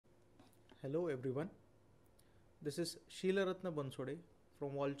Hello everyone, this is Sheelaratna Bansode from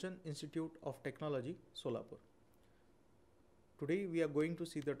Walchand Institute of Technology, Solapur. Today we are going to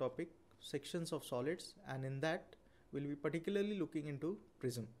see the topic sections of solids, and in that we'll be particularly looking into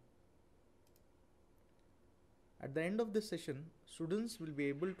Prism. At the end of this session, students will be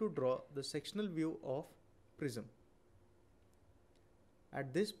able to draw the sectional view of Prism.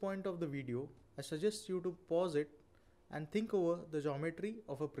 At this point of the video, I suggest you to pause it and think over the geometry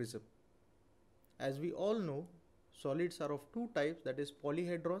of a prism. As we all know, solids are of two types, that is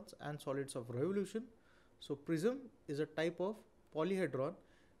polyhedrons and solids of revolution. So prism is a type of polyhedron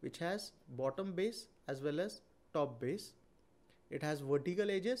which has bottom base as well as top base. It has vertical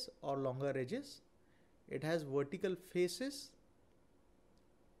edges or longer edges. It has vertical faces.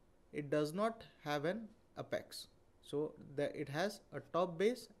 It does not have an apex. So it has a top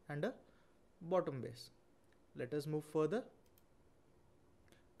base and a bottom base. Let us move further.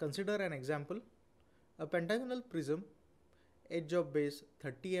 Consider an example. A pentagonal prism, edge of base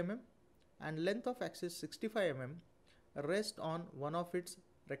 30 mm and length of axis 65 mm rest on one of its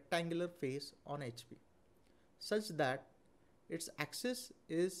rectangular face on HP, such that its axis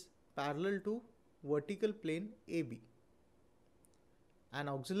is parallel to vertical plane AB. An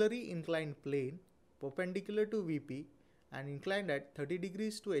auxiliary inclined plane perpendicular to VP and inclined at 30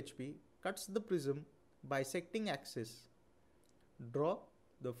 degrees to HP cuts the prism bisecting axis. Draw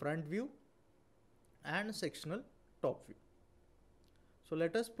the front view and sectional top view. So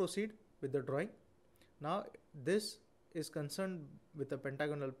let us proceed with the drawing. Now this is concerned with a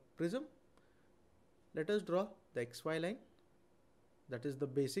pentagonal prism. Let us draw the XY line. That is the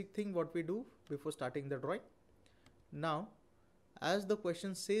basic thing what we do before starting the drawing. Now, as the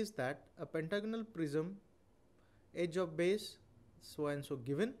question says that a pentagonal prism, edge of base so and so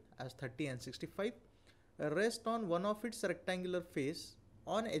given as 30 and 65, rest on one of its rectangular face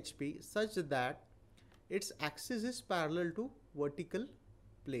on HP such that its axis is parallel to vertical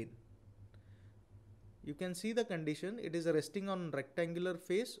plane. You can see the condition. It is resting on rectangular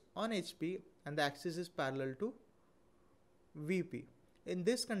face on HP and the axis is parallel to VP. In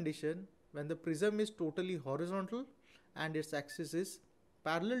this condition, when the prism is totally horizontal and its axis is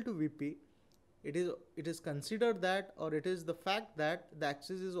parallel to VP, it is considered that, or it is the fact that the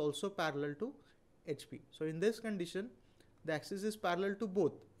axis is also parallel to HP. So in this condition, the axis is parallel to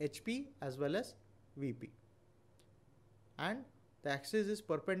both HP as well as VP, and the axis is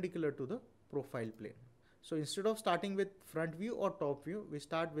perpendicular to the profile plane. So instead of starting with front view or top view, we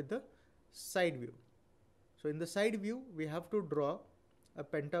start with the side view. So in the side view, we have to draw a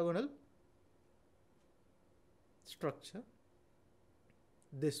pentagonal structure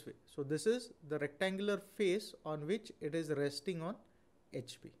this way. So this is the rectangular face on which it is resting on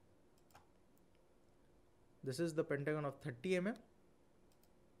HP. This is the pentagon of 30 mm.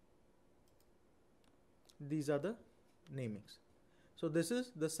 These are the namings. So this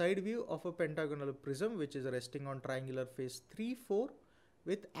is the side view of a pentagonal prism which is resting on triangular face 3, 4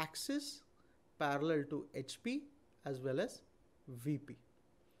 with axis parallel to HP as well as VP.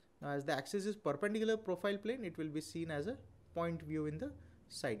 Now as the axis is perpendicular profile plane, it will be seen as a point view in the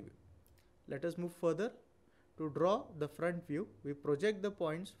side view. Let us move further. To draw the front view, we project the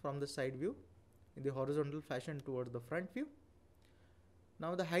points from the side view in the horizontal fashion towards the front view.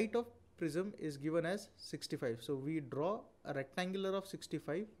 Now the height of prism is given as 65. So we draw a rectangular of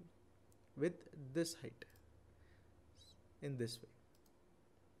 65 with this height in this way.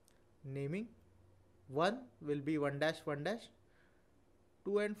 Naming: 1 will be 1 dash 1 dash,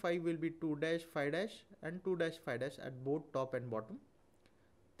 2 and 5 will be 2 dash 5 dash and 2 dash 5 dash at both top and bottom.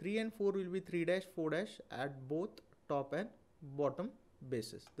 3 and 4 will be 3 dash 4 dash at both top and bottom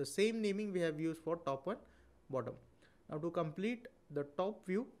bases. The same naming we have used for top and bottom. Now to complete the top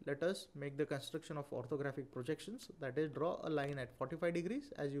view, let us make the construction of orthographic projections. That is, draw a line at 45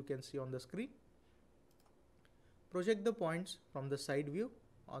 degrees as you can see on the screen. Project the points from the side view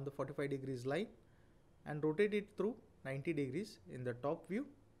on the 45 degrees line and rotate it through 90 degrees in the top view.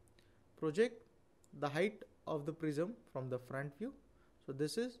 Project the height of the prism from the front view. So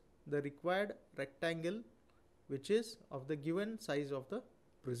this is the required rectangle which is of the given size of the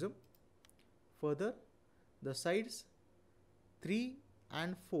prism. Further, the sides 3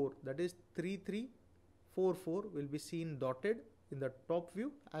 and 4, that is 3, 3, 4, 4 will be seen dotted in the top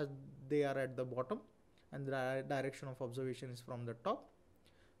view as they are at the bottom and the direction of observation is from the top.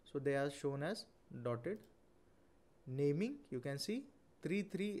 So they are shown as dotted. Naming, you can see 3,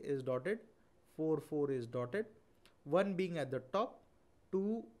 3 is dotted, 4, 4 is dotted, 1 being at the top,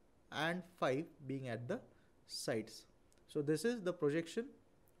 2 and 5 being at the sides. So this is the projection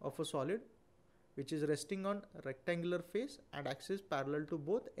of a solid which is resting on rectangular face and axis parallel to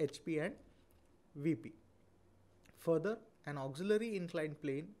both HP and VP. Further, an auxiliary inclined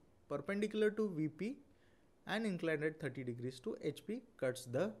plane perpendicular to VP and inclined at 30 degrees to HP cuts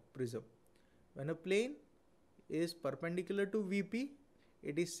the prism. When a plane is perpendicular to VP,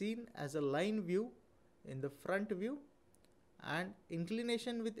 it is seen as a line view in the front view, and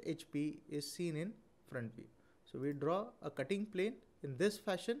inclination with HP is seen in front view. So we draw a cutting plane in this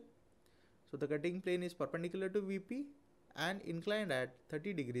fashion. So the cutting plane is perpendicular to VP and inclined at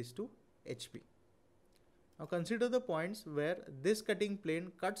 30 degrees to HP. Now consider the points where this cutting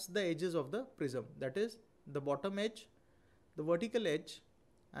plane cuts the edges of the prism, that is the bottom edge, the vertical edge,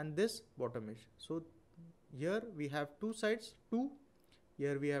 and this bottom edge. So here we have two sides, 2,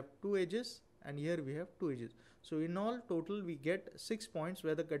 here we have 2 edges, and here we have 2 edges. So in all total we get 6 points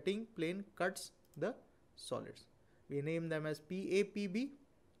where the cutting plane cuts the solids. We name them as PA, PB,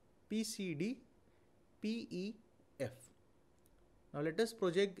 PCD, PEF. Now let us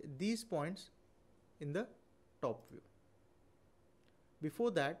project these points in the top view.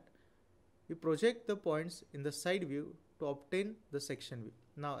 Before that, we project the points in the side view to obtain the section view.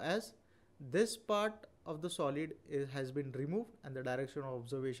 Now as this part of the solid has been removed and the direction of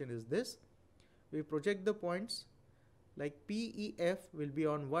observation is this, we project the points like PEF will be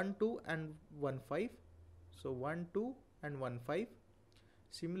on 1, 2 and 1, 5. So 1, 2 and 1, 5.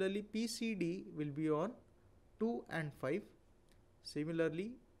 Similarly, PCD will be on 2 and 5.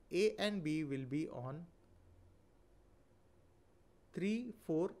 Similarly, A and B will be on 3,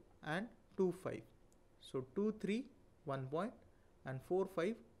 4 and 2, 5. So 2, 3, 1 point and 4,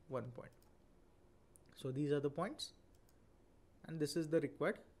 5, 1 point. So these are the points and this is the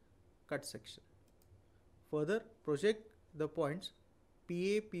required cut section. Further, project the points PA,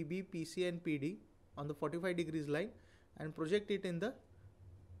 PB, PC and PD on the 45 degrees line and project it in the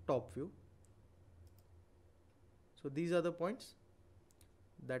top view. So these are the points,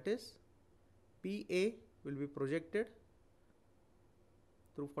 that is PA will be projected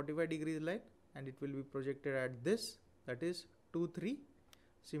through 45 degrees line and it will be projected at this, that is 2, 3.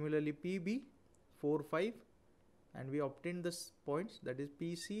 Similarly PB 4, 5, and we obtained the points, that is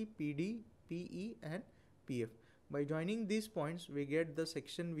PC, PD, PE and PF. By joining these points we get the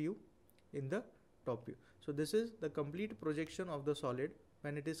section view in the top view. So this is the complete projection of the solid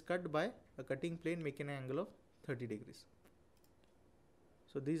when it is cut by a cutting plane making an angle of 30 degrees.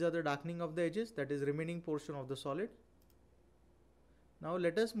 So these are the darkening of the edges, that is remaining portion of the solid. Now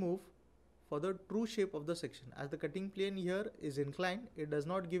let us move for the true shape of the section. As the cutting plane here is inclined, it does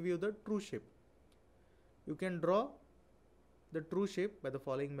not give you the true shape. You can draw the true shape by the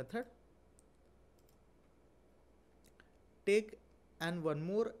following method. Take and one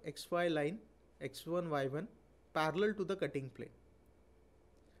more XY line, X1, Y1 parallel to the cutting plane.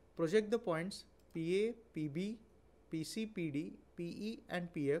 Project the points PA, PB, PC, PD, PE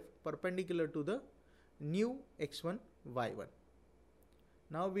and PF perpendicular to the new X1, Y1.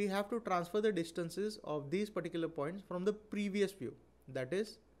 Now we have to transfer the distances of these particular points from the previous view. That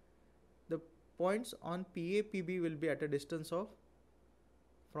is, the points on PA, PB will be at a distance of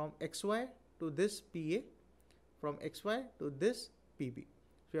from XY to this PA, from XY to this PB.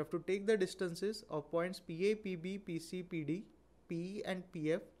 So you have to take the distances of points PA, PB, PC, PD, PE and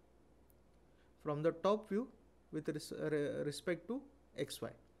PF from the top view with respect to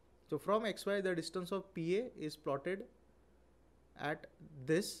XY. So from XY the distance of PA is plotted at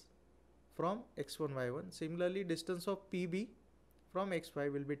this from X1, Y1. Similarly, distance of PB from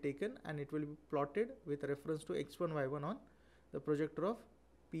XY will be taken and it will be plotted with reference to X1, Y1 on the projector of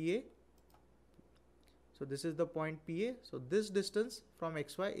PA. So this is the point PA. So this distance from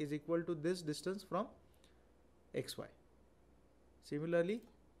XY is equal to this distance from XY. Similarly,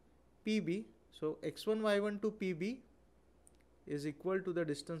 PB. So X1, Y1 to PB is equal to the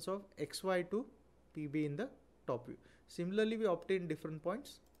distance of XY to PB in the top view. Similarly, we obtain different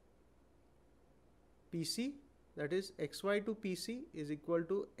points. PC, that is XY to PC is equal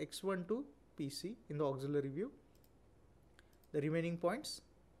to X1 to PC in the auxiliary view. The remaining points.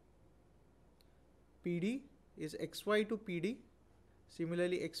 PD is XY to PD.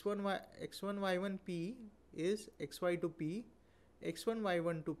 Similarly, X1, Y1 PE is XY to PE. X1,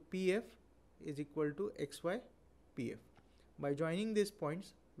 Y1 to PF is equal to XY PF. By joining these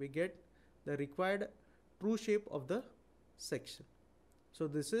points, we get the required true shape of the section. So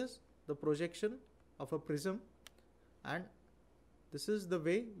this is the projection of a prism and this is the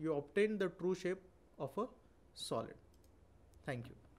way you obtain the true shape of a solid. Thank you.